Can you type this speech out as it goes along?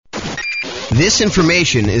This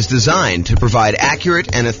information is designed to provide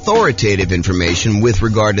accurate and authoritative information with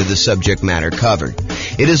regard to the subject matter covered.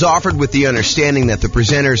 It is offered with the understanding that the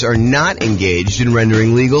presenters are not engaged in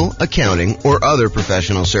rendering legal, accounting, or other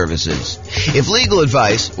professional services. If legal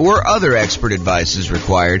advice or other expert advice is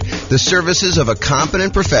required, the services of a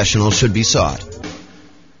competent professional should be sought.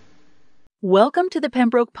 Welcome to the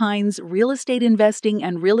Pembroke Pines Real Estate Investing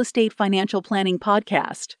and Real Estate Financial Planning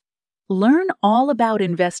Podcast. Learn all about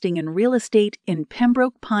investing in real estate in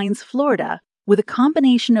Pembroke Pines, Florida, with a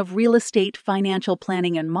combination of real estate financial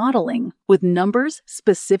planning and modeling with numbers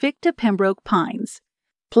specific to Pembroke Pines,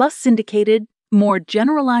 plus syndicated, more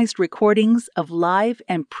generalized recordings of live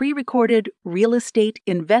and pre-recorded real estate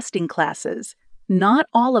investing classes, not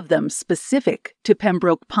all of them specific to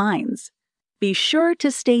Pembroke Pines. Be sure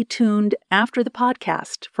to stay tuned after the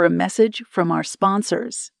podcast for a message from our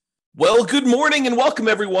sponsors. Well, good morning and welcome,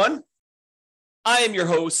 everyone. I am your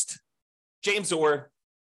host, James Orr,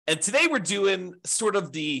 and today we're doing sort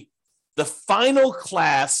of the final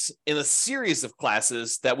class in a series of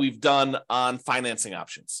classes that we've done on financing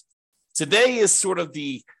options. Today is sort of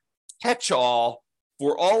the catch-all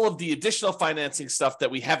for all of the additional financing stuff that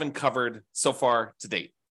we haven't covered so far to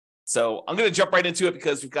date. So I'm going to jump right into it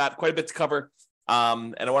because we've got quite a bit to cover,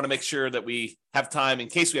 and I want to make sure that we have time in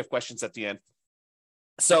case we have questions at the end.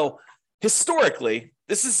 So historically,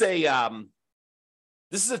 this is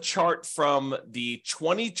a chart from the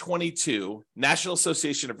 2022 National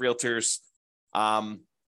Association of Realtors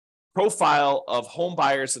profile of home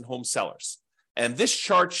buyers and home sellers. And this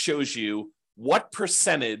chart shows you what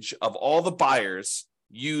percentage of all the buyers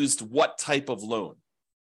used what type of loan.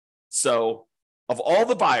 So of all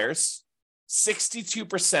the buyers,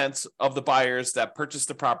 62% of the buyers that purchased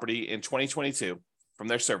the property in 2022 from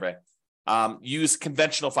their survey used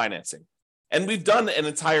conventional financing. And we've done an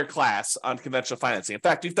entire class on conventional financing. In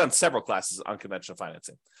fact, we've done several classes on conventional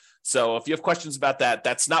financing. So if you have questions about that,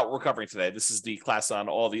 that's not what we're covering today. This is the class on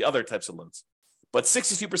all the other types of loans. But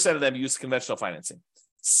 62% of them used conventional financing.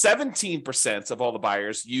 17% of all the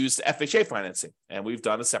buyers used FHA financing. And we've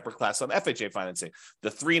done a separate class on FHA financing. The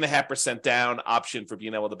 3.5% down option for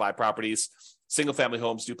being able to buy properties, single-family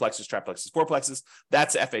homes, duplexes, triplexes, fourplexes,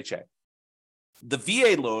 that's FHA. The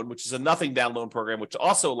VA loan, which is a nothing down loan program, which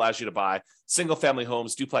also allows you to buy single family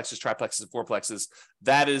homes, duplexes, triplexes, and fourplexes.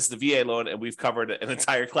 That is the VA loan. And we've covered an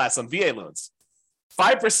entire class on VA loans.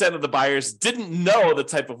 5% of the buyers didn't know the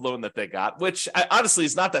type of loan that they got, which honestly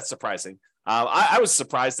is not that surprising. I was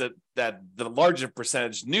surprised that the larger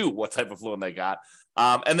percentage knew what type of loan they got.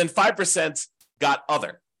 And then 5% got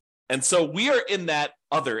other. And so we are in that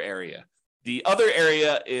other area. The other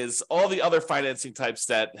area is all the other financing types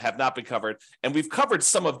that have not been covered, and we've covered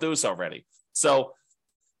some of those already. So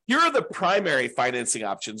here are the primary financing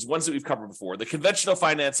options, ones that we've covered before. The conventional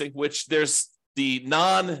financing, which there's the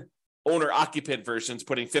non-owner-occupant versions,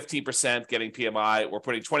 putting 15%, getting PMI, or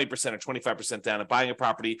putting 20% or 25% down and buying a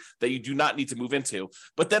property that you do not need to move into.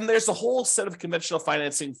 But then there's a whole set of conventional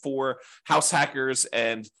financing for house hackers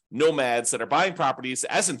and nomads that are buying properties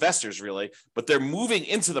as investors, really, but they're moving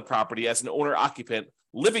into the property as an owner-occupant,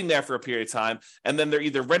 living there for a period of time, and then they're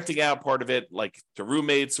either renting out part of it, like to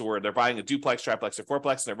roommates, or they're buying a duplex, triplex, or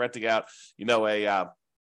fourplex, and they're renting out, a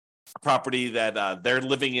property that they're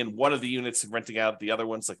living in one of the units and renting out the other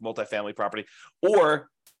ones, like multifamily property, or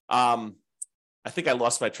I think I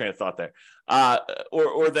lost my train of thought there,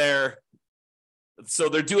 so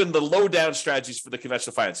they're doing the low down strategies for the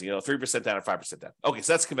conventional financing, 3% down or 5% down. Okay,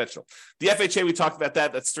 so that's conventional. The FHA, we talked about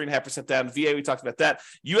that. That's 3.5% down. VA, we talked about that.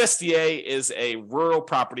 USDA is a rural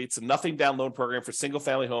property. It's a nothing down loan program for single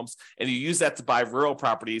family homes, and you use that to buy rural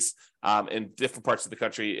properties in different parts of the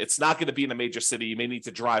country. It's not going to be in a major city. You may need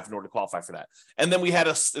to drive in order to qualify for that. And then we had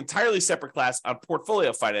an entirely separate class on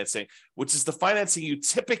portfolio financing, which is the financing you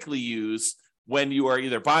typically use when you are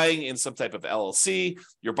either buying in some type of LLC,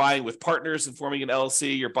 you're buying with partners and forming an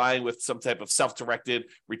LLC, you're buying with some type of self-directed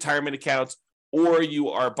retirement account, or you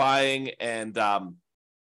are buying and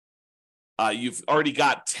you've already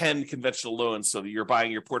got 10 conventional loans, so that you're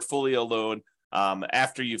buying your portfolio loan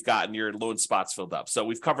after you've gotten your loan spots filled up. So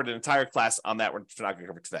we've covered an entire class on that. We're not going to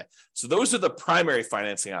cover today. So those are the primary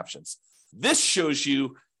financing options. This shows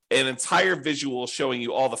you an entire visual showing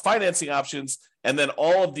you all the financing options and then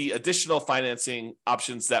all of the additional financing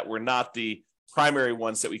options that were not the primary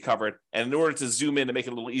ones that we covered. And in order to zoom in to make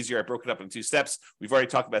it a little easier, I broke it up into 2 steps. We've already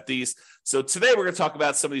talked about these. So today we're going to talk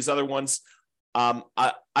about some of these other ones. I'm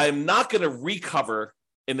not going to recover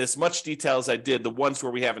in as much detail as I did the ones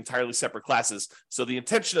where we have entirely separate classes. So the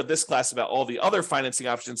intention of this class about all the other financing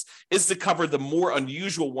options is to cover the more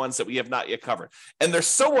unusual ones that we have not yet covered. And they're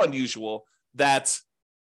so unusual that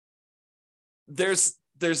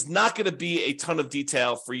there's not going to be a ton of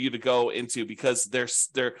detail for you to go into because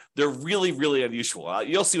they're really, really unusual.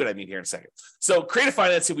 You'll see what I mean here in a second. So creative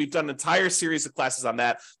financing, we've done an entire series of classes on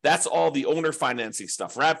that. That's all the owner financing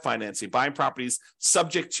stuff, wrap financing, buying properties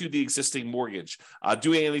subject to the existing mortgage,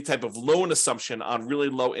 doing any type of loan assumption on really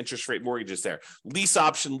low interest rate mortgages there, lease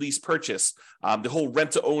option, lease purchase, the whole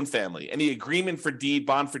rent to own family, any agreement for deed,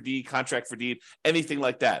 bond for deed, contract for deed, anything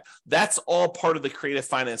like that. That's all part of the creative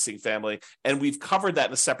financing family. And we've covered that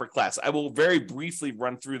in a separate class. I will very briefly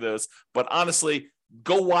run through those, but honestly,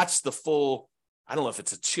 go watch the full, I don't know if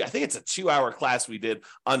it's I think it's a 2-hour class we did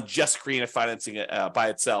on just creative financing by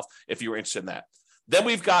itself, if you were interested in that. Then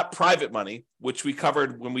we've got private money, which we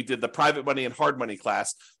covered when we did the private money and hard money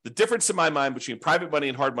class. The difference in my mind between private money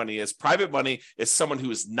and hard money is private money is someone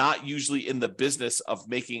who is not usually in the business of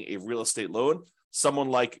making a real estate loan. Someone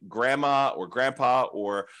like grandma or grandpa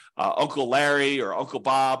or Uncle Larry or Uncle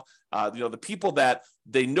Bob, the people that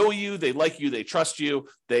they know you, they like you, they trust you.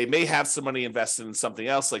 They may have some money invested in something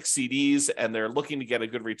else like CDs, and they're looking to get a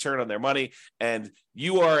good return on their money. And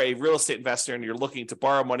you are a real estate investor and you're looking to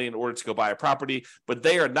borrow money in order to go buy a property, but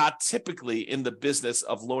they are not typically in the business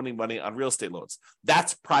of loaning money on real estate loans.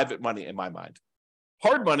 That's private money in my mind.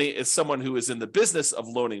 Hard money is someone who is in the business of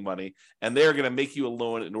loaning money, and they're going to make you a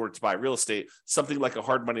loan in order to buy real estate, something like a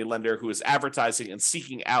hard money lender who is advertising and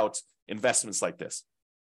seeking out investments like this.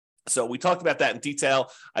 So we talked about that in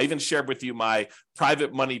detail. I even shared with you my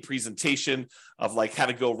private money presentation of like how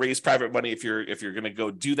to go raise private money if you're going to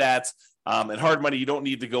go do that. And hard money, you don't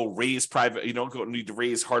need to go raise private. You don't need to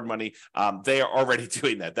raise hard money. They are already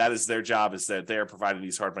doing that. That is their job, is that they are providing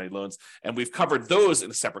these hard money loans. And we've covered those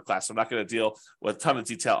in a separate class. So I'm not going to deal with a ton of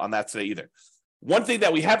detail on that today either. One thing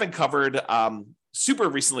that we haven't covered super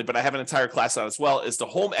recently, but I have an entire class on as well, is the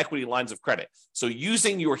home equity lines of credit. So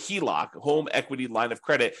using your HELOC, home equity line of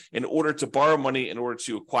credit, in order to borrow money in order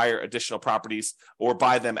to acquire additional properties or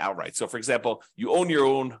buy them outright. So for example, you own your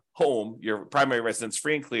own home, your primary residence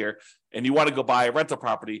free and clear, and you want to go buy a rental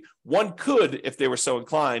property. One could, if they were so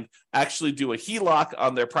inclined, actually do a HELOC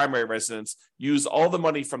on their primary residence, use all the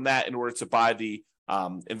money from that in order to buy the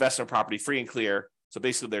investment property free and clear. So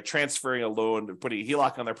basically, they're transferring a loan, they're putting a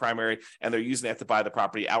HELOC on their primary, and they're using that to buy the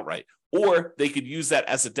property outright. Or they could use that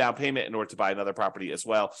as a down payment in order to buy another property as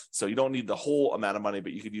well. So you don't need the whole amount of money,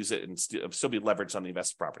 but you could use it and still be leveraged on the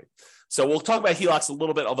invested property. So we'll talk about HELOCs a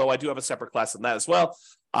little bit, although I do have a separate class on that as well.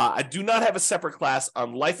 I do not have a separate class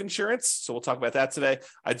on life insurance, so we'll talk about that today.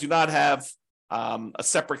 I do not have a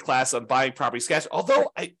separate class on buying properties cash, although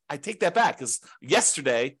I take that back, because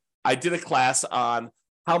yesterday I did a class on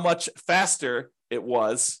how much faster it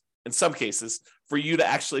was, in some cases, for you to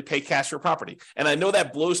actually pay cash for property. And I know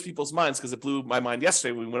that blows people's minds because it blew my mind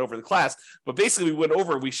yesterday when we went over the class. But basically,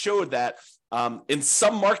 we showed that in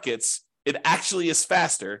some markets, it actually is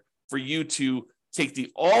faster for you to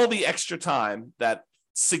take all the extra time, that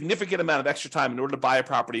significant amount of extra time, in order to buy a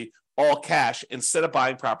property all cash instead of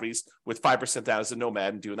buying properties with 5% down as a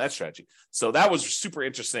nomad and doing that strategy. So that was super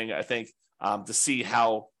interesting, I think, to see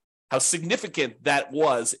how significant that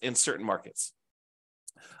was in certain markets.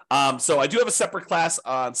 So I do have a separate class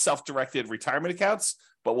on self-directed retirement accounts,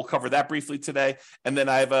 but we'll cover that briefly today. And then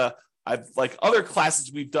I've like other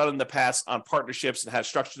classes we've done in the past on partnerships and how to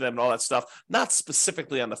structure them and all that stuff, not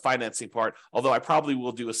specifically on the financing part, although I probably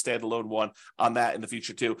will do a standalone one on that in the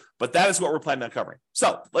future too. But that is what we're planning on covering.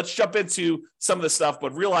 So let's jump into some of the stuff,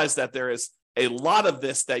 but realize that there is a lot of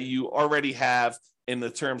this that you already have in the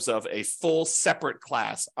terms of a full separate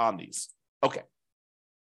class on these. Okay.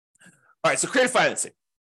 All right, so creative financing.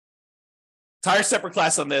 Entire separate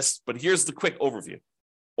class on this, but here's the quick overview.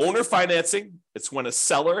 Owner financing, it's when a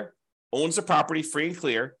seller owns a property free and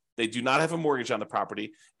clear, they do not have a mortgage on the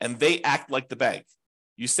property, and they act like the bank.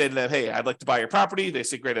 You say to them, hey, I'd like to buy your property. They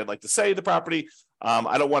say, great, I'd like to sell you the property.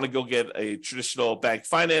 I don't want to go get a traditional bank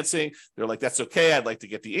financing. They're like, that's okay. I'd like to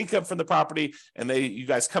get the income from the property. And you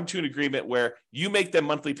guys come to an agreement where you make them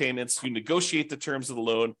monthly payments, you negotiate the terms of the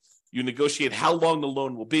loan, you negotiate how long the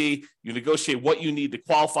loan will be. You negotiate what you need to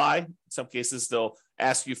qualify. In some cases, they'll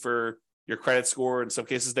ask you for your credit score. In some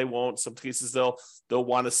cases, they won't. Some cases, they'll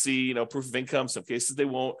want to see, proof of income. Some cases, they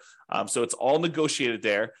won't. So it's all negotiated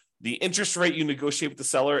there. The interest rate you negotiate with the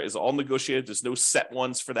seller is all negotiated. There's no set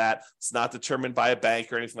ones for that. It's not determined by a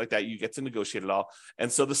bank or anything like that. You get to negotiate it all.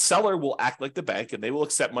 And so the seller will act like the bank, and they will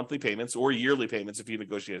accept monthly payments or yearly payments if you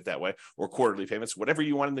negotiate it that way, or quarterly payments, whatever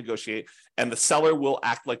you want to negotiate. And the seller will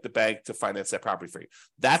act like the bank to finance that property for you.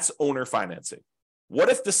 That's owner financing. What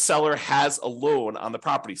if the seller has a loan on the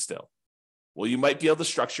property still? Well, you might be able to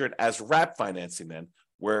structure it as wrap financing then,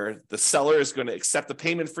 where the seller is going to accept the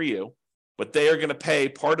payment for you, but they are going to pay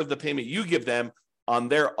part of the payment you give them on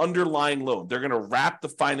their underlying loan. They're going to wrap the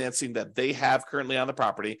financing that they have currently on the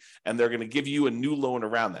property, and they're going to give you a new loan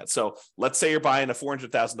around that. So let's say you're buying a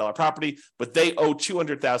 $400,000 property, but they owe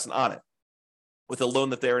 $200,000 on it with a loan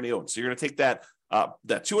that they already own. So you're going to take that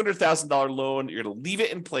 $200,000 loan, you're going to leave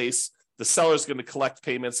it in place. The seller is going to collect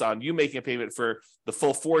payments on you making a payment for the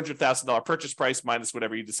full $400,000 purchase price minus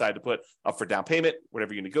whatever you decide to put up for down payment,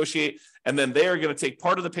 whatever you negotiate. And then they're going to take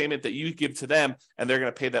part of the payment that you give to them, and they're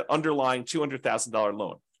going to pay that underlying $200,000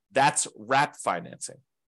 loan. That's wrap financing.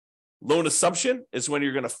 Loan assumption is when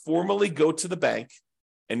you're going to formally go to the bank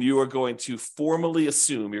and you are going to formally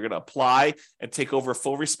assume, you're going to apply and take over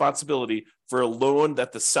full responsibility for a loan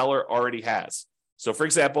that the seller already has. So for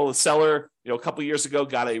example, the seller, a couple of years ago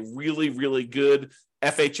got a really, really good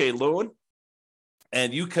FHA loan,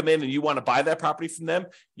 and you come in and you want to buy that property from them,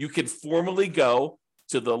 you can formally go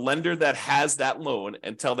to the lender that has that loan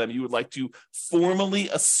and tell them you would like to formally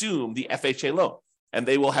assume the FHA loan. And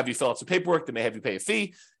they will have you fill out some paperwork, they may have you pay a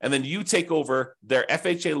fee, and then you take over their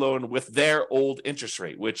FHA loan with their old interest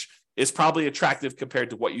rate, which is probably attractive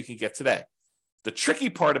compared to what you can get today. The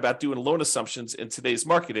tricky part about doing loan assumptions in today's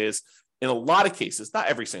market is, in a lot of cases, not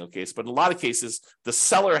every single case, but in a lot of cases, the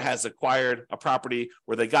seller has acquired a property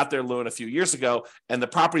where they got their loan a few years ago, and the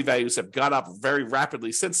property values have gone up very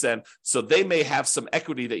rapidly since then. So they may have some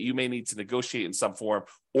equity that you may need to negotiate in some form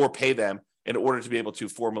or pay them in order to be able to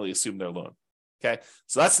formally assume their loan. Okay,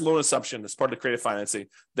 so that's loan assumption. That's part of the creative financing.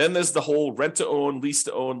 Then there's the whole rent to own,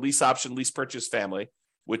 lease option, lease purchase family,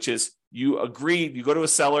 which is you go to a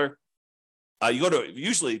seller. You go to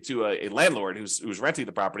usually to a landlord who's renting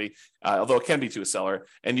the property, although it can be to a seller,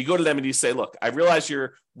 and you go to them and you say, look, I realize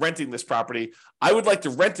you're renting this property. I would like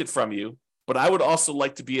to rent it from you, but I would also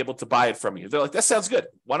like to be able to buy it from you. They're like, that sounds good.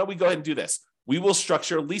 Why don't we go ahead and do this? We will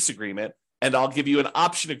structure a lease agreement, and I'll give you an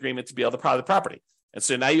option agreement to be able to buy the property. And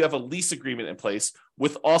so now you have a lease agreement in place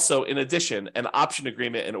with also, in addition, an option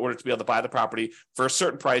agreement in order to be able to buy the property for a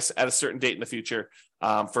certain price at a certain date in the future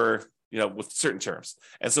with certain terms.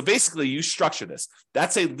 And so basically you structure this.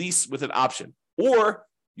 That's a lease with an option. Or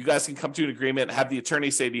you guys can come to an agreement and have the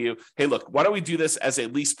attorney say to you, hey, look, why don't we do this as a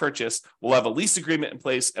lease purchase? We'll have a lease agreement in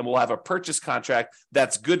place and we'll have a purchase contract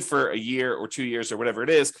that's good for a year or 2 years or whatever it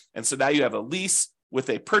is. And so now you have a lease with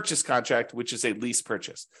a purchase contract, which is a lease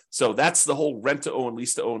purchase. So that's the whole rent to own,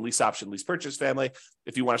 lease option, lease purchase family,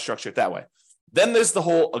 if you want to structure it that way. Then there's the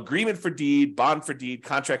whole agreement for deed, bond for deed,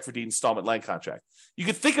 contract for deed, installment land contract. You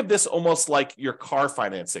could think of this almost like your car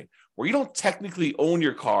financing, where you don't technically own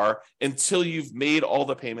your car until you've made all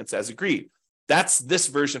the payments as agreed. That's this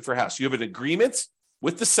version for house. You have an agreement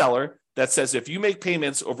with the seller that says if you make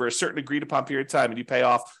payments over a certain agreed upon period of time and you pay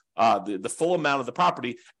off the full amount of the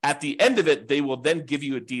property, at the end of it, they will then give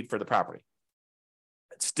you a deed for the property.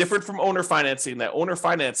 It's different from owner financing. That owner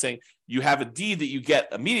financing, you have a deed that you get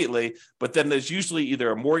immediately, but then there's usually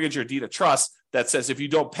either a mortgage or deed of trust that says if you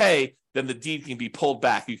don't pay, then the deed can be pulled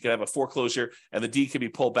back. You can have a foreclosure and the deed can be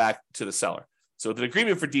pulled back to the seller. So with an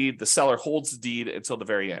agreement for deed, the seller holds the deed until the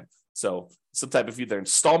very end. So some type of either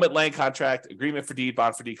installment land contract, agreement for deed,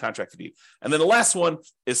 bond for deed, contract for deed. And then the last one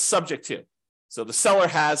is subject to. So the seller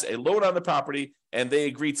has a loan on the property and they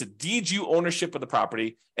agree to deed you ownership of the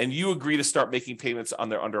property and you agree to start making payments on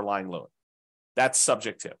their underlying loan. That's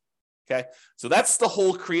subject to. Okay, so that's the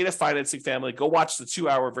whole creative financing family. Go watch the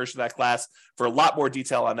 2-hour version of that class for a lot more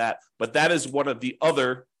detail on that. But that is one of the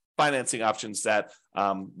other financing options that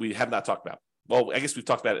we have not talked about. Well, I guess we've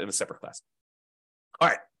talked about it in a separate class. All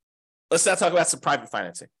right, let's now talk about some private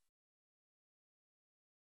financing.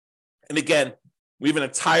 And again, we have an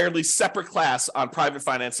entirely separate class on private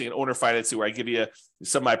financing and owner financing where I give you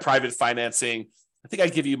some of my private financing. I think I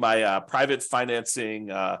give you my private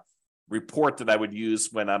financing report that I would use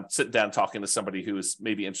when I'm sitting down talking to somebody who is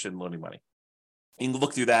maybe interested in loaning money. You can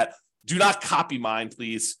look through that. Do not copy mine,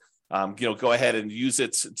 please. Go ahead and use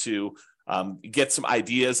it to get some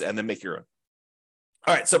ideas and then make your own.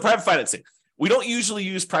 All right, so private financing. We don't usually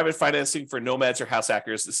use private financing for nomads or house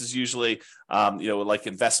hackers. This is usually, like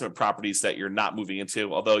investment properties that you're not moving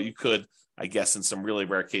into, although you could, I guess, in some really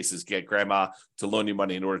rare cases, get grandma to loan you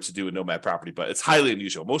money in order to do a nomad property, but it's highly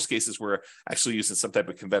unusual. Most cases, we're actually using some type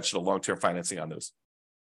of conventional long-term financing on those.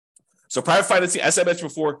 So private financing, as I mentioned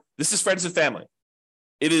before, this is friends and family.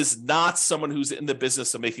 It is not someone who's in the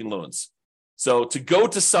business of making loans. So to go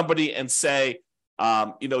to somebody and say,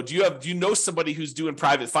 do you know somebody who's doing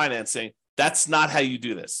private financing? That's not how you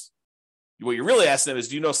do this. What you're really asking them is,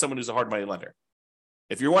 do you know someone who's a hard money lender?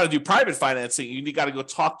 If you want to do private financing, you got to go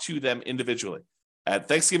talk to them individually. At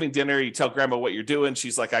Thanksgiving dinner, you tell grandma what you're doing.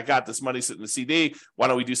 She's like, I got this money sitting in the CD. Why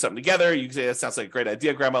don't we do something together? You can say, that sounds like a great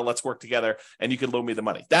idea, grandma. Let's work together. And you can loan me the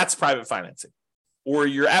money. That's private financing. Or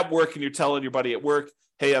you're at work and you're telling your buddy at work,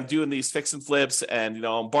 hey, I'm doing these fix and flips and,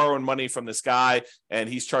 I'm borrowing money from this guy and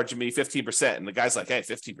he's charging me 15%. And the guy's like, hey,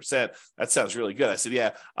 15%, that sounds really good. I said,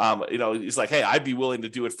 yeah. He's like, hey, I'd be willing to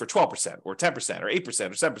do it for 12% or 10% or 8%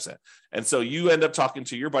 or 7%. And so you end up talking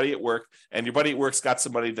to your buddy at work, and your buddy at work's got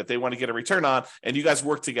some money that they want to get a return on. And you guys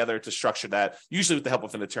work together to structure that, usually with the help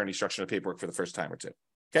of an attorney, structuring the paperwork for the first time or two.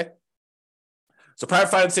 Okay. So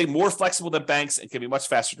private financing, more flexible than banks and can be much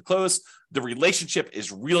faster to close. The relationship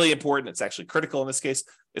is really important. It's actually critical in this case.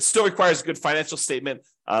 It still requires a good financial statement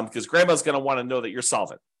because grandma's going to want to know that you're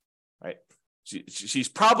solvent, right? She's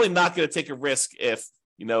probably not going to take a risk if,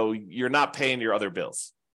 you're not paying your other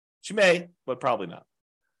bills. She may, but probably not.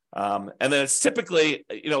 And then it's typically,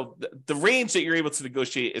 the range that you're able to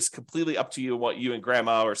negotiate is completely up to you, what you and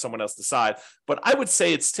grandma or someone else decide. But I would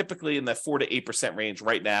say it's typically in the 4 to 8% range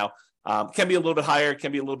right now. Can be a little bit higher,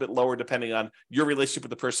 can be a little bit lower, depending on your relationship with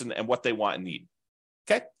the person and what they want and need.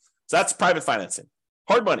 Okay, so that's private financing.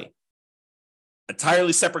 Hard money,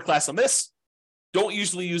 entirely separate class on this. Don't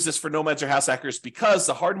usually use this for nomads or house hackers because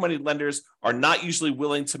the hard money lenders are not usually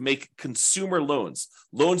willing to make consumer loans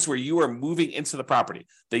where you are moving into the property.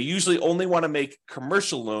 They usually only want to make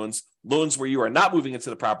commercial loans where you are not moving into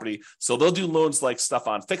the property. So they'll do loans like stuff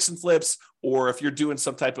on fix and flips, or if you're doing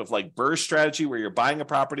some type of like BRRRR strategy where you're buying a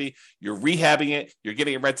property, you're rehabbing it, you're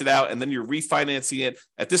getting it rented out, and then you're refinancing it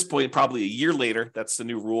at this point, probably a year later. That's the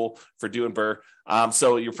new rule for doing BRRRR.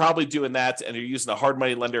 So you're probably doing that, and you're using a hard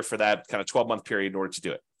money lender for that kind of 12-month period in order to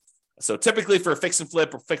do it. So typically for a fix and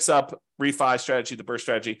flip or fix up refi strategy, the BRRRR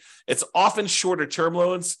strategy, it's often shorter term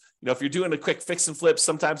loans. If you're doing a quick fix and flip,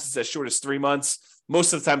 sometimes it's as short as 3 months.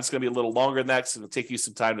 Most of the time, it's going to be a little longer than that, because it'll take you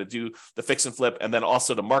some time to do the fix and flip and then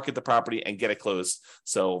also to market the property and get it closed.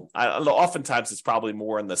 So oftentimes, it's probably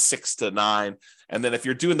more in the 6 to 9. And then if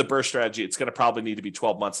you're doing the BRRRR strategy, it's going to probably need to be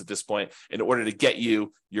 12 months at this point in order to get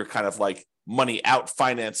you your kind of like money out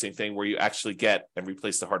financing thing where you actually get and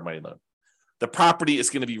replace the hard money loan. The property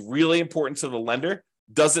is going to be really important to the lender.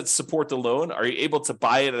 Does it support the loan? Are you able to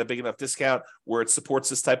buy it at a big enough discount where it supports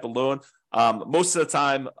this type of loan? Most of the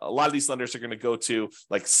time, a lot of these lenders are going to go to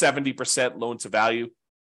like 70% loan to value,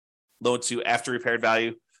 loan to after repaired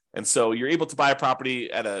value. And so you're able to buy a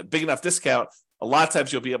property at a big enough discount. A lot of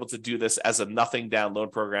times you'll be able to do this as a nothing down loan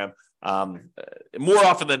program. More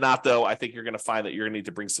often than not, though, I think you're going to find that you're going to need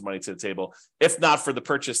to bring some money to the table, if not for the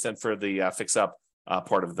purchase, then for the fix up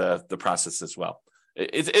part of the process as well.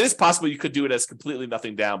 It is possible you could do it as completely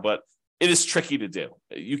nothing down, but it is tricky to do.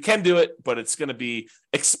 You can do it, but it's going to be,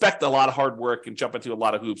 expect a lot of hard work and jump into a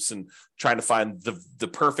lot of hoops and trying to find the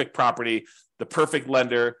perfect property, the perfect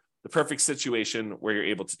lender, the perfect situation where you're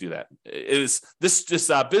able to do that. This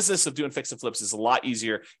business of doing fix and flips is a lot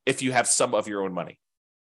easier if you have some of your own money.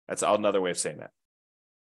 That's another way of saying that.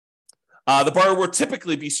 The borrower will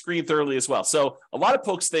typically be screened thoroughly as well. So a lot of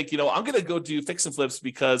folks think, I'm going to go do fix and flips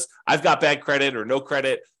because I've got bad credit or no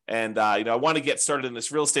credit. And, I want to get started in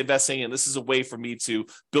this real estate investing. And this is a way for me to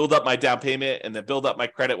build up my down payment and then build up my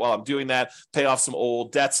credit while I'm doing that, pay off some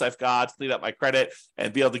old debts I've got, clean up my credit,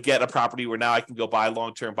 and be able to get a property where now I can go buy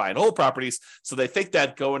long-term buy and hold properties. So they think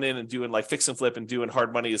that going in and doing like fix and flip and doing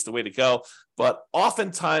hard money is the way to go. But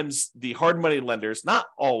oftentimes the hard money lenders, not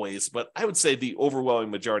always, but I would say the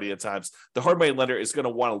overwhelming majority of times, the hard money lender is going to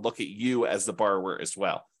want to look at you as the borrower as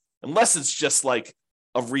well. Unless it's just like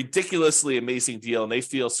a ridiculously amazing deal and they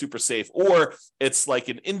feel super safe, or it's like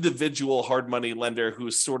an individual hard money lender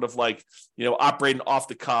who's sort of like, operating off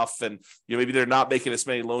the cuff, and maybe they're not making as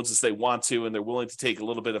many loans as they want to, and they're willing to take a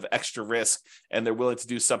little bit of extra risk, and they're willing to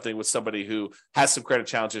do something with somebody who has some credit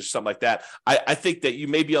challenges or something like that. I think that you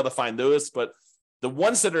may be able to find those, but the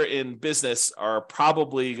ones that are in business are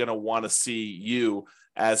probably going to want to see you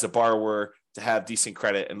as a borrower to have decent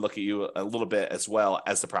credit and look at you a little bit as well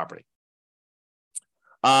as the property.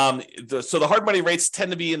 So the hard money rates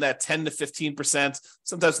tend to be in that 10 to 15%,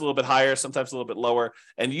 sometimes a little bit higher, sometimes a little bit lower,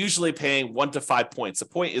 and usually paying 1 to 5 points. A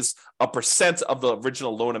point is a percent of the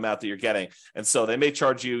original loan amount that you're getting. And so they may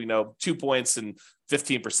charge you, 2 points and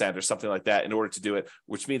 15% or something like that in order to do it,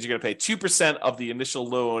 which means you're going to pay 2% of the initial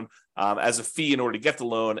loan as a fee in order to get the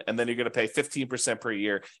loan. And then you're going to pay 15% per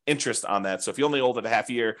year interest on that. So if you only hold it a half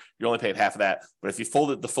year, you're only paying half of that. But if you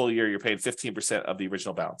fold it the full year, you're paying 15% of the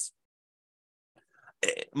original balance.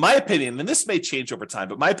 My opinion, and this may change over time,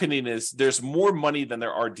 but my opinion is there's more money than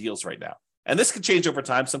there are deals right now. And this could change over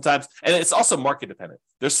time sometimes. And it's also market dependent.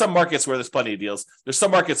 There's some markets where there's plenty of deals. There's some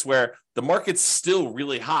markets where the market's still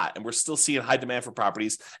really hot and we're still seeing high demand for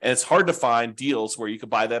properties. And it's hard to find deals where you can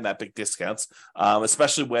buy them at big discounts,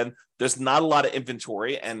 especially when there's not a lot of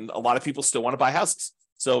inventory and a lot of people still want to buy houses.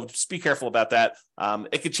 So just be careful about that.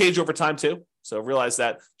 It could change over time too. So realize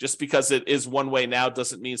that just because it is one way now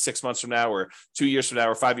doesn't mean 6 months from now or 2 years from now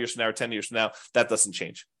or 5 years from now or 10 years from now, that doesn't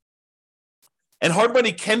change. And hard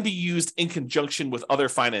money can be used in conjunction with other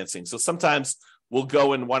financing. So sometimes we'll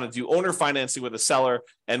go and want to do owner financing with a seller,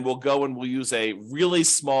 and we'll use a really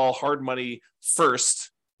small hard money first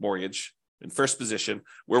mortgage in first position,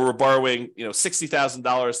 where we're borrowing,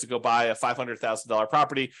 $60,000 to go buy a $500,000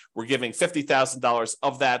 property. We're giving $50,000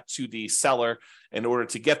 of that to the seller in order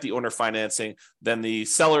to get the owner financing. Then the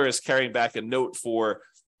seller is carrying back a note for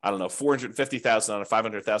 $450,000 on a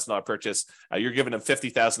 $500,000 purchase. You're giving them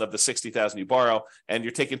 $50,000 of the $60,000 you borrow, and you're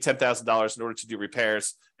taking $10,000 in order to do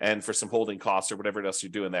repairs and for some holding costs or whatever else you're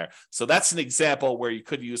doing there. So that's an example where you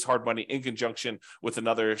could use hard money in conjunction with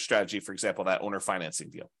another strategy, for example, that owner financing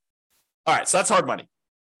deal. All right, so that's hard money.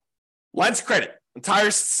 Lines of credit,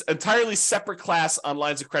 entirely separate class on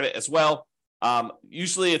lines of credit as well.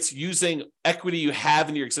 Usually it's using equity you have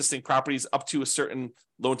in your existing properties up to a certain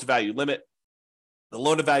loan to value limit. The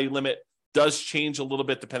loan to value limit does change a little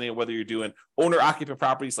bit depending on whether you're doing owner occupant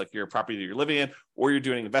properties, like your property that you're living in, or you're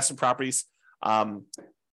doing investment properties.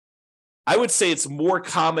 I would say it's more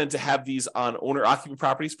common to have these on owner occupant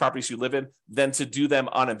properties you live in, than to do them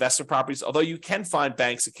on investment properties. Although you can find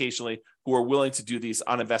banks occasionally who are willing to do these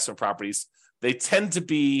on investment properties. They tend to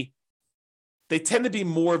be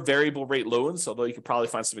more variable rate loans, although you could probably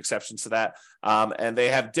find some exceptions to that. And they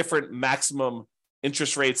have different maximum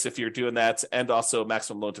interest rates if you're doing that, and also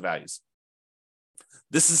maximum loan to values.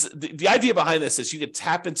 This is the idea behind this is you can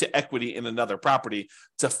tap into equity in another property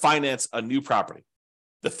to finance a new property.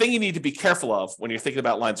 The thing you need to be careful of when you're thinking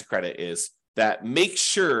about lines of credit is that make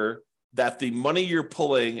sure that the money you're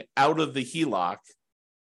pulling out of the HELOC,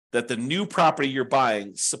 that the new property you're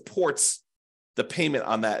buying supports the payment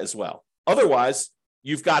on that as well. Otherwise,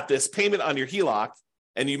 you've got this payment on your HELOC,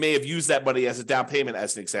 and you may have used that money as a down payment,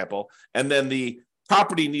 as an example, and then the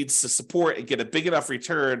property needs to support and get a big enough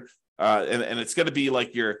return, and it's going to be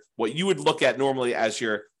like what you would look at normally as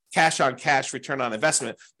your cash on cash return on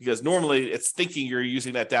investment, because normally it's thinking you're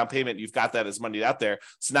using that down payment, you've got that as money out there.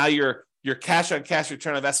 So now your cash on cash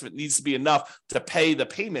return on investment needs to be enough to pay the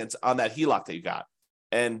payments on that HELOC that you got.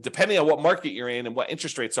 And depending on what market you're in and what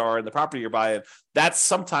interest rates are in the property you're buying, that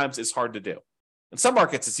sometimes is hard to do. In some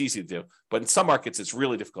markets, it's easy to do, but in some markets, it's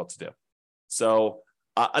really difficult to do. So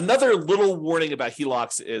another little warning about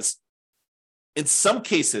HELOCs is, in some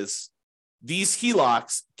cases, these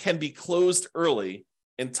HELOCs can be closed early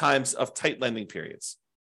in times of tight lending periods.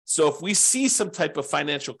 So if we see some type of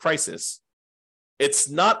financial crisis, it's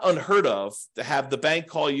not unheard of to have the bank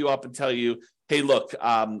call you up and tell you, hey, look,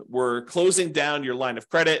 we're closing down your line of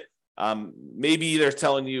credit. Maybe they're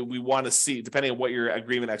telling you we want to see, depending on what your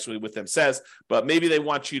agreement actually with them says, but maybe they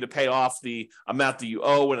want you to pay off the amount that you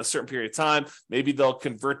owe in a certain period of time. Maybe they'll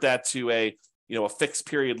convert that to a fixed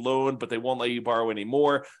period loan, but they won't let you borrow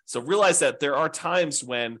anymore. So realize that there are times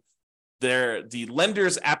when the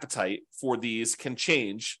lender's appetite for these can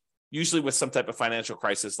change, usually with some type of financial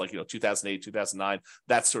crisis, like 2008, 2009,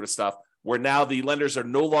 that sort of stuff, where now the lenders are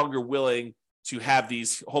no longer willing to have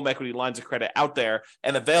these home equity lines of credit out there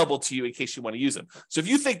and available to you in case you want to use them. So if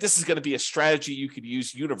you think this is going to be a strategy you could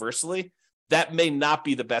use universally, that may not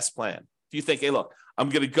be the best plan. If you think, hey, look,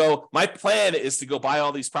 my plan is to go buy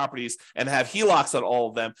all these properties and have HELOCs on all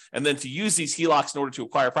of them, and then to use these HELOCs in order to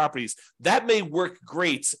acquire properties, that may work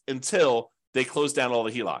great until they close down all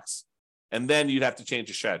the HELOCs. And then you'd have to change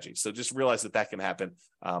your strategy. So just realize that can happen,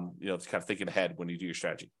 kind of thinking ahead when you do your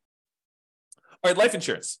strategy. All right, life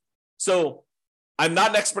insurance. So I'm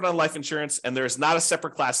not an expert on life insurance, and there's not a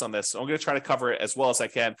separate class on this. So I'm going to try to cover it as well as I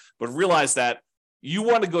can, but realize that you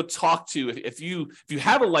want to go talk to, if you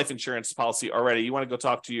have a life insurance policy already, you want to go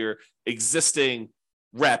talk to your existing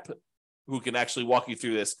rep who can actually walk you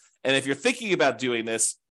through this. And if you're thinking about doing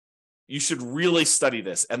this, you should really study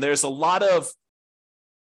this. And there's a lot of,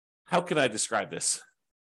 how can I describe this?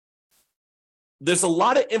 There's a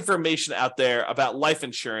lot of information out there about life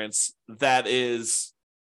insurance that is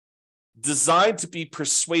designed to be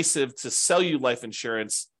persuasive to sell you life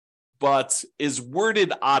insurance, but is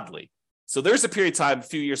worded oddly. So there's a period of time a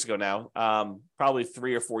few years ago now, probably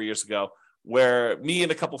 3 or 4 years ago, where me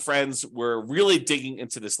and a couple friends were really digging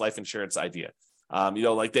into this life insurance idea.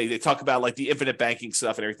 Like they talk about like the infinite banking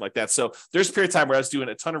stuff and everything like that. So there's a period of time where I was doing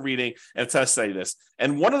a ton of reading and a ton of studying this.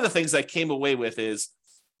 And one of the things I came away with is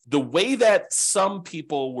the way that some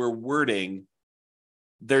people were wording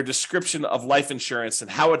their description of life insurance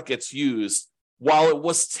and how it gets used, while it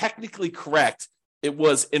was technically correct, it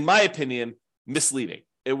was, in my opinion, misleading.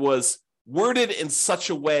 It was worded in such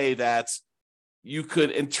a way that you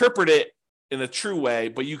could interpret it in a true way,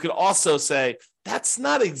 but you could also say, that's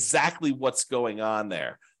not exactly what's going on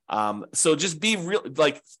there. So just be real,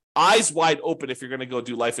 like eyes wide open if you're going to go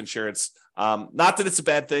do life insurance. Not that it's a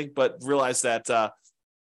bad thing, but realize that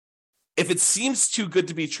if it seems too good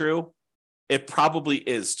to be true, it probably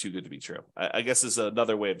is too good to be true. I guess is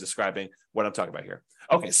another way of describing what I'm talking about here.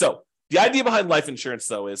 Okay, so the idea behind life insurance,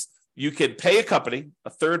 though, is you can pay a company, a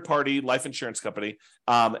third-party life insurance company,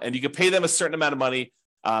 and you can pay them a certain amount of money.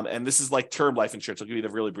 And this is like term life insurance. I'll give you the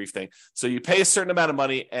really brief thing. So you pay a certain amount of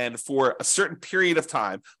money, and for a certain period of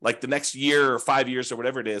time, like the next year or 5 years or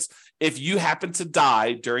whatever it is, if you happen to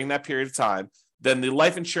die during that period of time, then the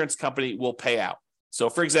life insurance company will pay out. So,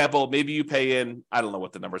 for example, maybe you pay in, I don't know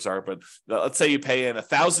what the numbers are, but let's say you pay in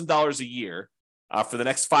 $1,000 a year for the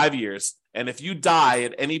next 5 years. And if you die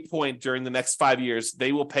at any point during the next 5 years,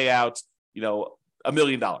 they will pay out, $1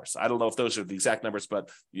 million. I don't know if those are the exact numbers, but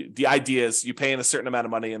the idea is you pay in a certain amount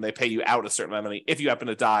of money and they pay you out a certain amount of money if you happen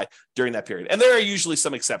to die during that period. And there are usually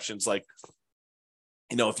some exceptions, like,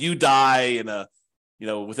 if you die in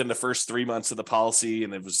within the first 3 months of the policy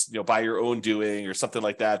and it was, by your own doing or something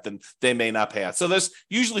like that, then they may not pay out. So there's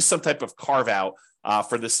usually some type of carve out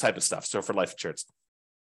for this type of stuff. So for life insurance.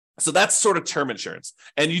 So that's sort of term insurance,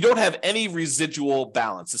 and you don't have any residual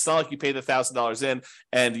balance. It's not like you pay the $1,000 in,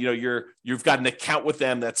 and you've got an account with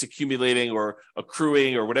them that's accumulating or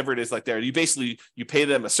accruing or whatever it is like there. You pay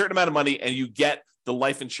them a certain amount of money, and you get the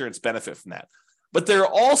life insurance benefit from that. But there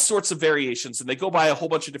are all sorts of variations, and they go by a whole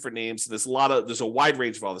bunch of different names. And there's a wide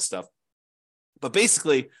range of all this stuff. But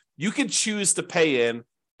basically, you can choose to pay in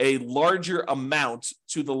a larger amount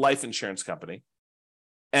to the life insurance company.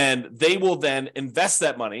 And they will then invest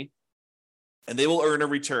that money and they will earn a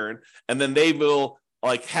return. And then they will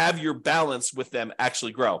have your balance with them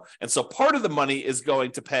actually grow. And so part of the money is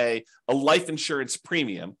going to pay a life insurance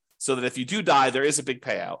premium so that if you do die, there is a big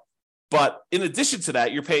payout. But in addition to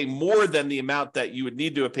that, you're paying more than the amount that you would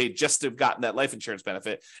need to have paid just to have gotten that life insurance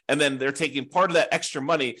benefit. And then they're taking part of that extra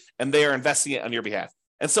money and they are investing it on your behalf.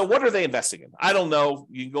 And so what are they investing in? I don't know.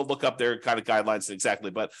 You can go look up their kind of guidelines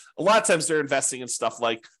exactly, but a lot of times they're investing in stuff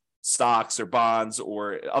like stocks or bonds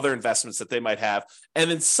or other investments that they might have.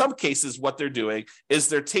 And in some cases, what they're doing is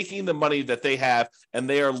they're taking the money that they have and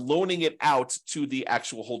they are loaning it out to the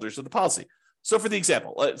actual holders of the policy. So for the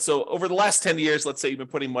example, so over the last 10 years, let's say you've been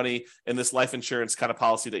putting money in this life insurance kind of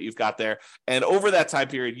policy that you've got there. And over that time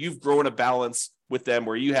period, you've grown a balance with them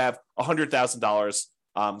where you have $100,000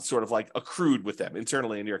 sort of like accrued with them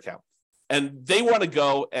internally in your account. And they want to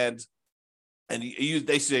go and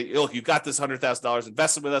they say, look, you've got this $100,000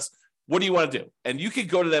 invested with us. What do you want to do? And you could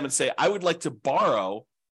go to them and say, I would like to borrow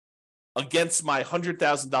against my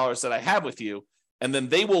 $100,000 that I have with you. And then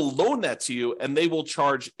they will loan that to you and they will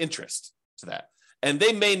charge interest to that. And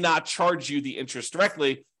they may not charge you the interest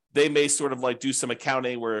directly. They may sort of do some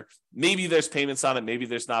accounting where maybe there's payments on it, maybe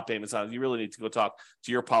there's not payments on it. You really need to go talk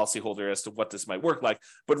to your policyholder as to what this might work like.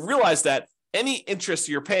 But realize that any interest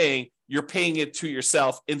you're paying it to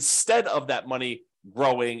yourself instead of that money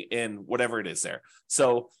growing in whatever it is there.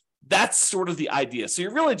 So that's sort of the idea. So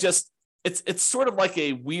you're really just, it's sort of like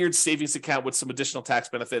a weird savings account with some additional tax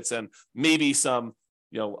benefits and maybe some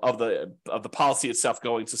of the policy itself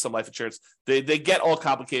going to some life insurance. They get all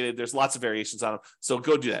complicated. There's lots of variations on them. So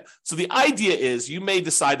go do that. So the idea is you may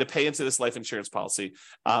decide to pay into this life insurance policy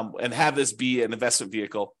and have this be an investment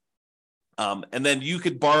vehicle. And then you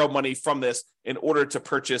could borrow money from this in order to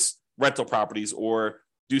purchase rental properties or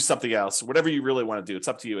do something else, whatever you really want to do. It's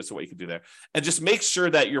up to you as to what you can do there. And just make sure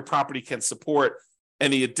that your property can support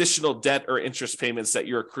any additional debt or interest payments that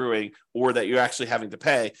you're accruing or that you're actually having to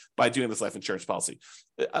pay by doing this life insurance policy.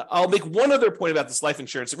 I'll make one other point about this life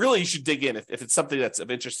insurance. Really, you should dig in if it's something that's of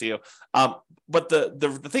interest to you. But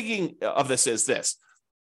the thinking of this is this.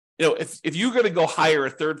 If you're going to go hire a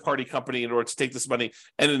third-party company in order to take this money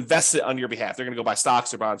and invest it on your behalf, they're going to go buy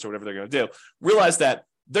stocks or bonds or whatever they're going to do. Realize that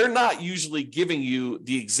they're not usually giving you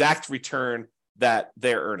the exact return that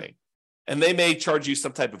they're earning. And they may charge you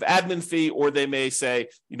some type of admin fee, or they may say,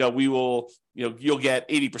 we will, you'll get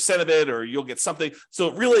 80% of it, or you'll get something.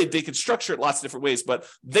 So really, they can structure it lots of different ways, but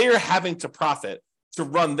they're having to profit to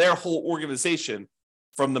run their whole organization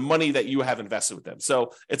from the money that you have invested with them.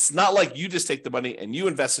 So it's not like you just take the money and you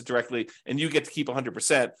invest it directly and you get to keep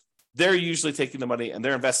 100%. They're usually taking the money and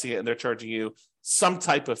they're investing it and they're charging you some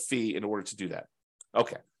type of fee in order to do that.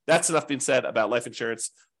 Okay, that's enough being said about life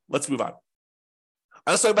insurance. Let's move on.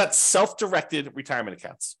 I was talking about self-directed retirement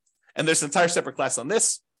accounts. And there's an entire separate class on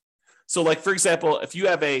this. So like, for example, if you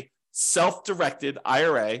have a self-directed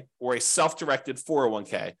IRA or a self-directed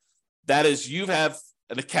 401k, that is, you have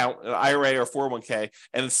an account, an IRA or 401k,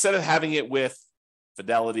 and instead of having it with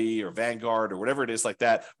Fidelity or Vanguard or whatever it is like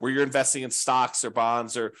that, where you're investing in stocks or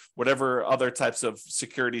bonds or whatever other types of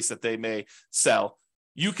securities that they may sell,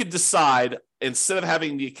 you could decide, instead of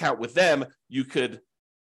having the account with them, you could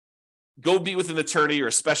go be with an attorney or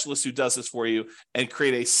a specialist who does this for you and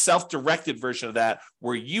create a self-directed version of that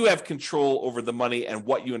where you have control over the money and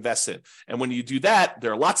what you invest in. And when you do that,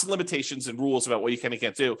 there are lots of limitations and rules about what you can and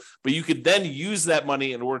can't do, but you could then use that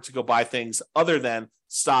money in order to go buy things other than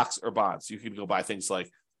stocks or bonds. You could go buy things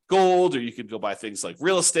like gold, or you could go buy things like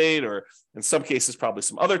real estate, or in some cases, probably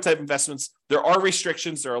some other type of investments. There are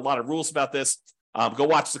restrictions. There are a lot of rules about this. Go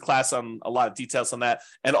watch the class on a lot of details on that.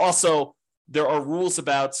 And also, there are rules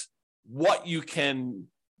about what you can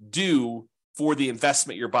do for the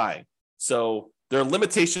investment you're buying. So there are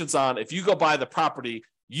limitations on, if you go buy the property,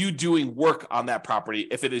 you doing work on that property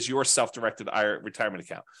if it is your self-directed retirement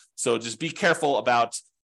account. So just be careful about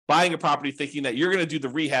buying a property thinking that you're going to do the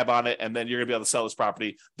rehab on it and then you're going to be able to sell this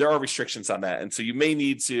property. There are restrictions on that. And so you may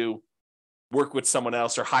need to work with someone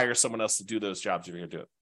else or hire someone else to do those jobs if you're going to do it.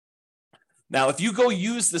 Now, if you go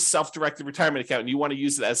use this self-directed retirement account and you want to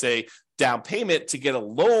use it as a down payment to get a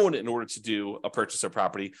loan in order to do a purchase of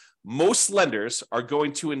property, most lenders are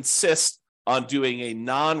going to insist on doing a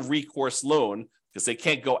non-recourse loan because they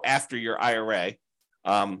can't go after your IRA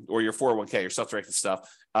or your 401k, your self-directed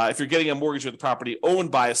stuff. If you're getting a mortgage with the property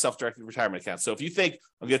owned by a self-directed retirement account. So if you think,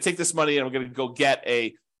 I'm going to take this money and I'm going to go get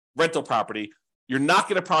a rental property, you're not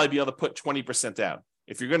going to probably be able to put 20% down.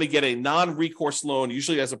 If you're going to get a non-recourse loan,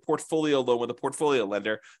 usually as a portfolio loan with a portfolio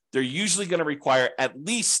lender, they're usually going to require at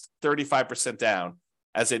least 35% down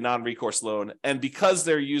as a non-recourse loan. And because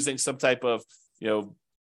they're using some type of,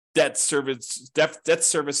 debt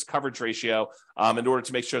service coverage ratio in order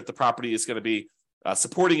to make sure that the property is going to be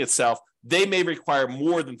supporting itself, they may require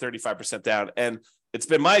more than 35% down. And it's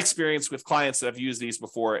been my experience with clients that have used these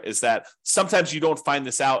before is that sometimes you don't find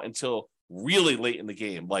this out until really late in the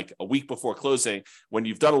game, like a week before closing, when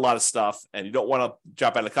you've done a lot of stuff and you don't want to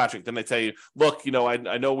drop out of the contract. Then they tell you, look,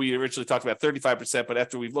 I know we originally talked about 35%, but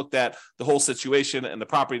after we've looked at the whole situation and the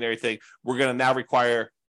property and everything, we're going to now require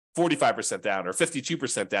 45% down or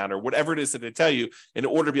 52% down or whatever it is that they tell you in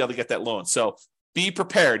order to be able to get that loan. So be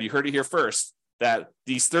prepared. You heard it here first, that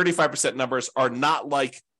these 35% numbers are not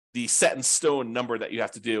like the set in stone number that you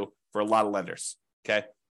have to do for a lot of lenders. Okay.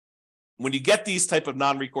 When you get these type of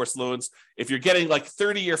non-recourse loans, if you're getting like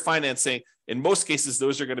 30-year financing, in most cases,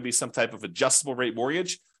 those are going to be some type of adjustable rate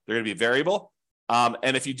mortgage. They're going to be variable.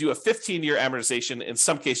 And if you do a 15-year amortization, in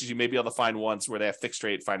some cases, you may be able to find ones where they have fixed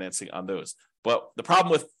rate financing on those. But the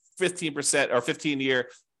problem with 15% or 15-year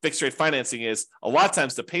fixed rate financing is a lot of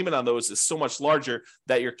times the payment on those is so much larger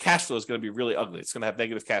that your cash flow is going to be really ugly. It's going to have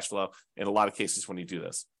negative cash flow in a lot of cases when you do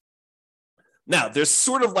this. Now, there's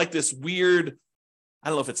sort of like this weird, I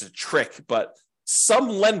don't know if it's a trick, but some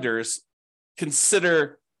lenders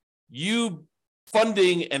consider you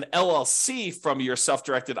funding an LLC from your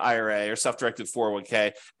self-directed IRA or self-directed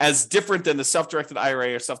 401k as different than the self-directed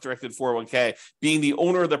IRA or self-directed 401k being the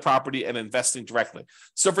owner of the property and investing directly.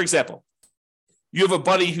 So, for example, you have a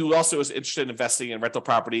buddy who also is interested in investing in rental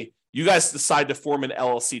property. You guys decide to form an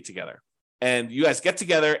LLC together. And you guys get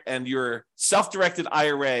together and your self-directed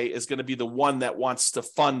IRA is going to be the one that wants to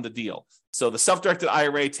fund the deal. So the self-directed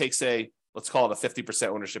IRA takes let's call it a 50%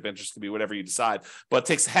 ownership interest, could be whatever you decide, but it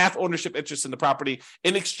takes half ownership interest in the property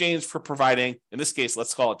in exchange for providing, in this case,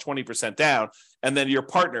 let's call it 20% down. And then your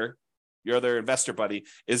partner, your other investor buddy,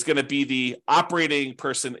 is going to be the operating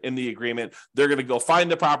person in the agreement. They're going to go find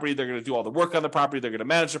the property. They're going to do all the work on the property. They're going to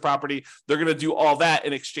manage the property. They're going to do all that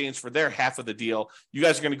in exchange for their half of the deal. You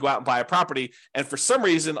guys are going to go out and buy a property. And for some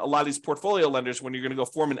reason, a lot of these portfolio lenders, when you're going to go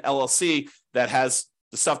form an LLC that has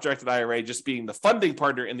the self-directed IRA just being the funding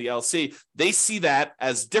partner in the LLC, they see that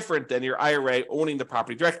as different than your IRA owning the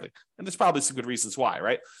property directly. And there's probably some good reasons why,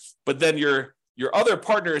 right? But then your other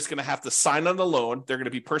partner is going to have to sign on the loan. They're going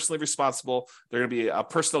to be personally responsible. They're going to be a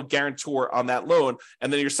personal guarantor on that loan.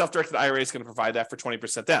 And then your self-directed IRA is going to provide that for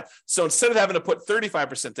 20% down. So instead of having to put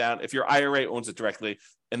 35% down, if your IRA owns it directly,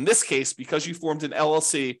 in this case, because you formed an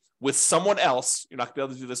LLC with someone else, you're not going to be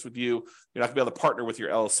able to do this with you. You're not going to be able to partner with your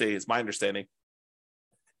LLC, is my understanding.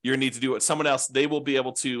 You're going to need to do it with someone else. They will be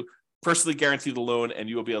able to personally guarantee the loan, and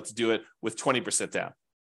you will be able to do it with 20% down.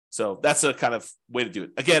 So that's a kind of way to do it.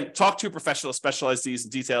 Again, talk to a professional, specialize these in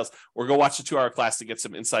details, or go watch the 2-hour class to get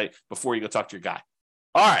some insight before you go talk to your guy.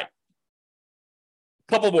 All right.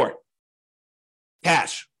 Couple more.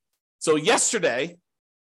 Cash. So yesterday,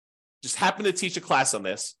 just happened to teach a class on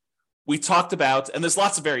this. We talked about, and there's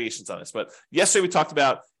lots of variations on this, but yesterday we talked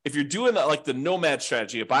about if you're doing like the nomad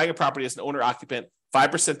strategy of buying a property as an owner occupant,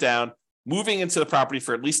 5% down, moving into the property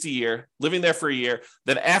for at least a year, living there for a year,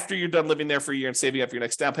 then after you're done living there for a year and saving up your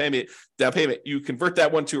next down payment, you convert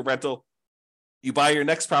that one to a rental. You buy your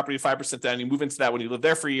next property 5% down, you move into that when you live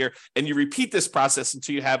there for a year, and you repeat this process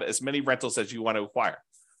until you have as many rentals as you want to acquire.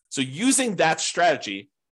 So using that strategy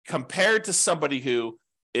compared to somebody who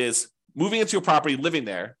is moving into a property, living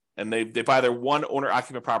there, and they buy their one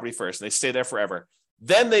owner-occupant property first, and they stay there forever.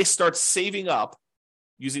 Then they start saving up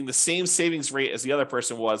using the same savings rate as the other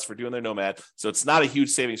person was for doing their nomad. So it's not a huge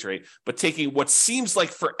savings rate, but taking what seems like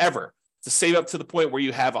forever to save up to the point where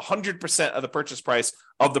you have 100% of the purchase price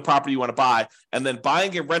of the property you want to buy, and then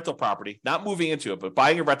buying a rental property, not moving into it, but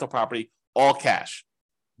buying a rental property, all cash.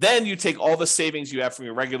 Then you take all the savings you have from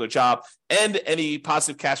your regular job and any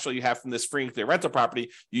positive cash flow you have from this free and clear rental property.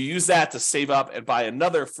 You use that to save up and buy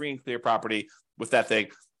another free and clear property with that thing.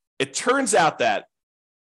 It turns out that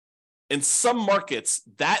in some markets,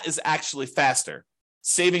 that is actually faster,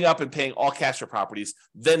 saving up and paying all cash for properties,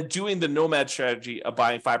 than doing the nomad strategy of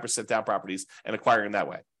buying 5% down properties and acquiring that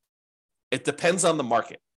way. It depends on the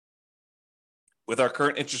market. With our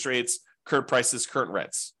current interest rates, current prices, current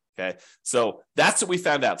rents. Okay, so that's what we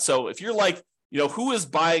found out. So if you're like, who is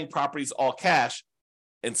buying properties all cash?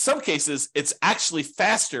 In some cases, it's actually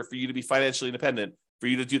faster for you to be financially independent, for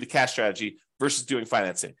you to do the cash strategy versus doing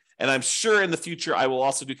financing. And I'm sure in the future, I will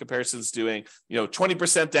also do comparisons doing,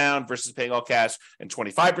 20% down versus paying all cash, and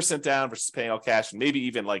 25% down versus paying all cash, and maybe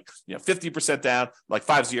even 50% down, like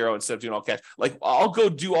 50 instead of doing all cash. Like I'll go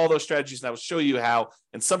do all those strategies and I will show you how,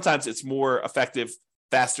 and sometimes it's more effective,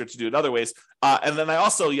 faster to do it other ways. And then I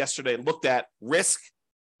also yesterday looked at risk,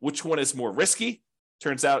 which one is more risky.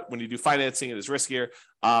 Turns out when you do financing, it is riskier.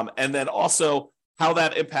 And then also how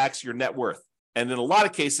that impacts your net worth. And in a lot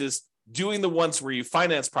of cases, doing the ones where you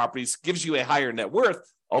finance properties gives you a higher net worth,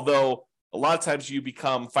 although a lot of times you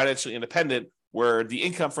become financially independent where the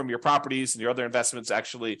income from your properties and your other investments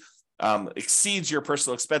actually exceeds your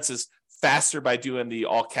personal expenses faster by doing the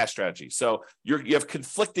all cash strategy. So you have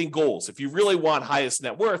conflicting goals. If you really want highest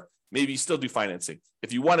net worth, maybe you still do financing.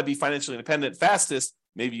 If you want to be financially independent fastest,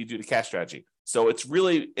 maybe you do the cash strategy. So it's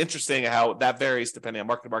really interesting how that varies depending on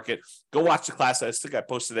market to market. Go watch the class. I think I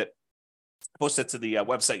posted it to the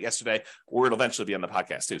website yesterday, or it'll eventually be on the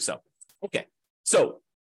podcast too. So, okay. So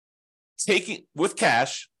taking with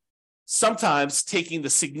cash, sometimes taking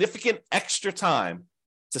the significant extra time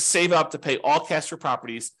to save up to pay all cash for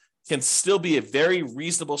properties can still be a very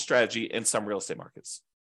reasonable strategy in some real estate markets.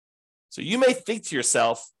 So you may think to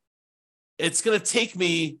yourself, it's going to take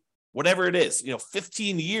me whatever it is,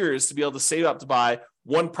 15 years to be able to save up to buy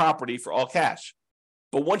one property for all cash.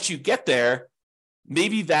 But once you get there,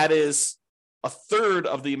 maybe that is a third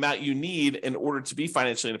of the amount you need in order to be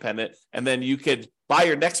financially independent. And then you could buy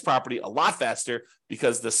your next property a lot faster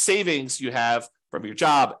because the savings you have from your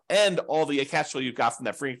job and all the cash flow you've got from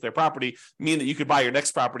that free and clear property mean that you could buy your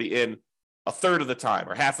next property in a third of the time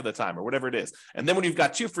or half of the time or whatever it is. And then when you've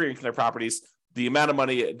got two free and clear properties, the amount of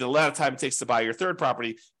money, the amount of time it takes to buy your third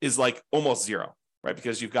property is like almost zero, right?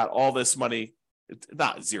 Because you've got all this money,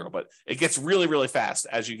 not zero, but it gets really, really fast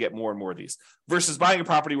as you get more and more of these versus buying a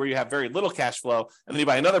property where you have very little cash flow. And then you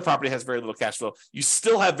buy another property that has very little cash flow. You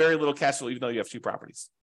still have very little cash flow, even though you have two properties.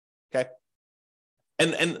 Okay.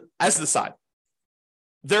 And as an aside,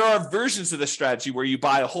 there are versions of this strategy where you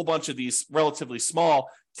buy a whole bunch of these relatively small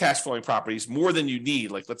cash flowing properties, more than you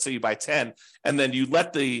need. Like let's say you buy 10 and then you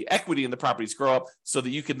let the equity in the properties grow up so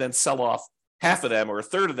that you can then sell off half of them or a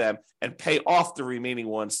third of them and pay off the remaining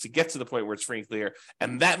ones to get to the point where it's free and clear.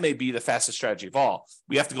 And that may be the fastest strategy of all.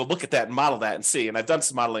 We have to go look at that and model that and see. And I've done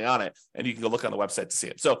some modeling on it and you can go look on the website to see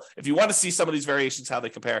it. So if you want to see some of these variations, how they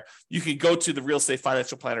compare, you can go to the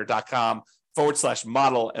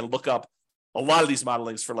realestatefinancialplanner.com/model and look up a lot of these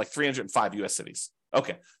modelings for like 305 US cities.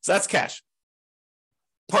 Okay, so that's cash.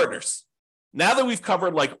 Partners. Now that we've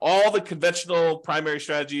covered like all the conventional primary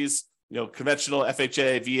strategies, conventional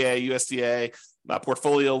FHA, VA, USDA,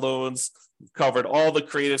 portfolio loans, we've covered all the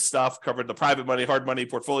creative stuff, covered the private money, hard money,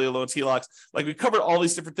 portfolio loans, HELOCs, like we covered all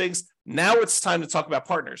these different things. Now it's time to talk about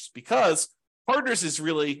partners because partners is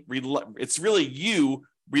really you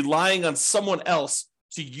relying on someone else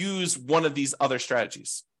to use one of these other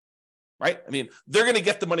strategies. Right? I mean, they're going to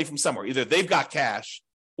get the money from somewhere. Either they've got cash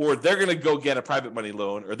or they're going to go get a private money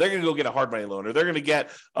loan or they're going to go get a hard money loan or they're going to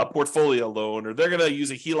get a portfolio loan or they're going to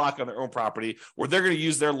use a HELOC on their own property or they're going to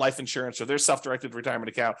use their life insurance or their self-directed retirement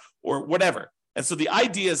account or whatever. And so the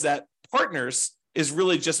idea is that partners is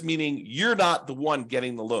really just meaning you're not the one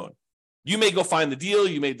getting the loan. You may go find the deal.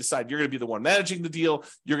 You may decide you're going to be the one managing the deal.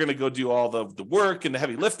 You're going to go do all the work and the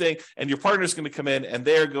heavy lifting, and your partner's going to come in and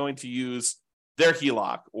they're going to use their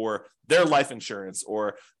HELOC or their life insurance,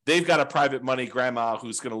 or they've got a private money grandma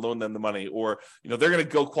who's going to loan them the money, or they're going to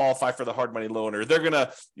go qualify for the hard money loan, or they're going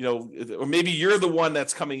to or maybe you're the one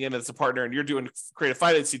that's coming in as a partner and you're doing creative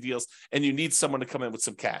financing deals and you need someone to come in with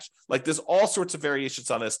some cash. Like, there's all sorts of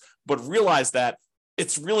variations on this, but realize that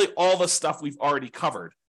it's really all the stuff we've already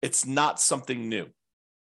covered. It's not something new.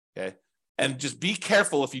 Okay. And just be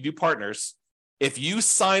careful if you do partners. If you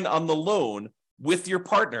sign on the loan with your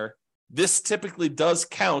partner, this typically does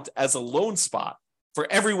count as a loan spot for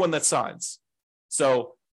everyone that signs.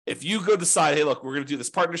 So if you go decide, hey, look, we're going to do this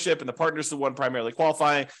partnership, and the partner's the one primarily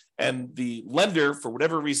qualifying, and the lender, for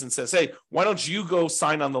whatever reason, says, hey, why don't you go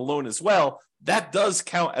sign on the loan as well? That does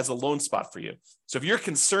count as a loan spot for you. So if you're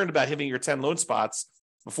concerned about hitting your 10 loan spots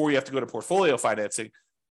before you have to go to portfolio financing,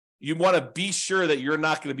 you want to be sure that you're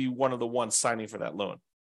not going to be one of the ones signing for that loan.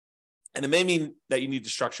 And it may mean that you need to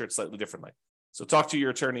structure it slightly differently. So talk to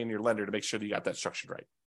your attorney and your lender to make sure that you got that structured right.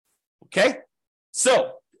 Okay?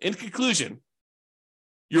 So in conclusion,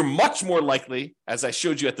 you're much more likely, as I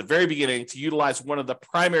showed you at the very beginning, to utilize one of the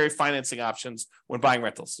primary financing options when buying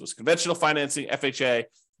rentals. So it's conventional financing, FHA,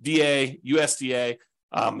 VA, USDA,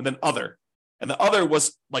 and then other. And the other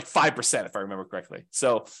was like 5%, if I remember correctly.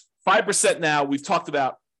 So 5% now, we've talked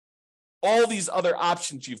about all these other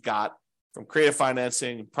options you've got, from creative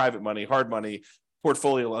financing, private money, hard money,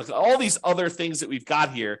 portfolio loans, all these other things that we've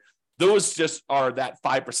got here. Those just are that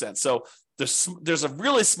 5%. So there's a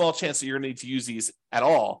really small chance that you're going to need to use these at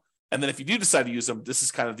all. And then if you do decide to use them, this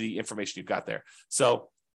is kind of the information you've got there. So,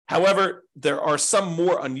 however, there are some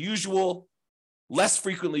more unusual, less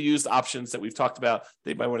frequently used options that we've talked about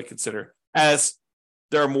that you might want to consider, as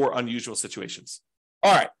there are more unusual situations.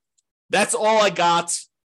 All right. That's all I got.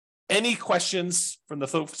 Any questions from the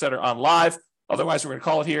folks that are on live? Otherwise, we're going to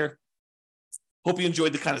call it here. Hope you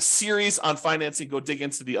enjoyed the kind of series on financing. Go dig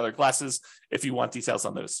into the other classes if you want details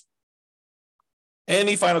on those.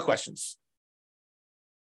 Any final questions?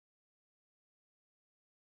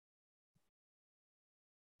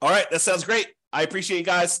 All right, that sounds great. I appreciate you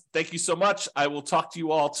guys. Thank you so much. I will talk to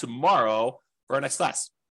you all tomorrow for our next class.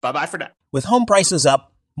 Bye-bye for now. With home prices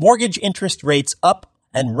up, mortgage interest rates up,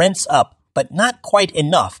 and rents up, but not quite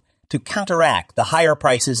enough to counteract the higher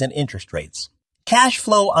prices and interest rates. Cash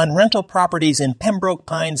flow on rental properties in Pembroke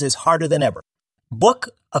Pines is harder than ever. Book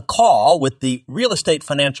a call with the Real Estate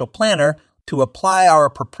Financial Planner to apply our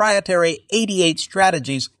proprietary 88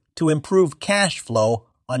 strategies to improve cash flow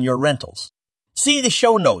on your rentals. See the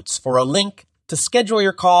show notes for a link to schedule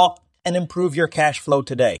your call and improve your cash flow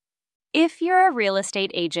today. If you're a real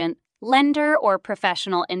estate agent, lender, or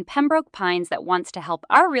professional in Pembroke Pines that wants to help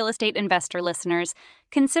our real estate investor listeners,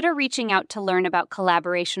 consider reaching out to learn about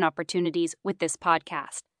collaboration opportunities with this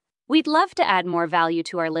podcast. We'd love to add more value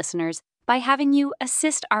to our listeners by having you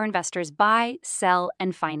assist our investors buy, sell,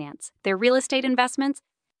 and finance their real estate investments.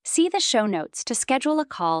 See the show notes to schedule a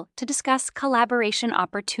call to discuss collaboration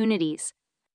opportunities.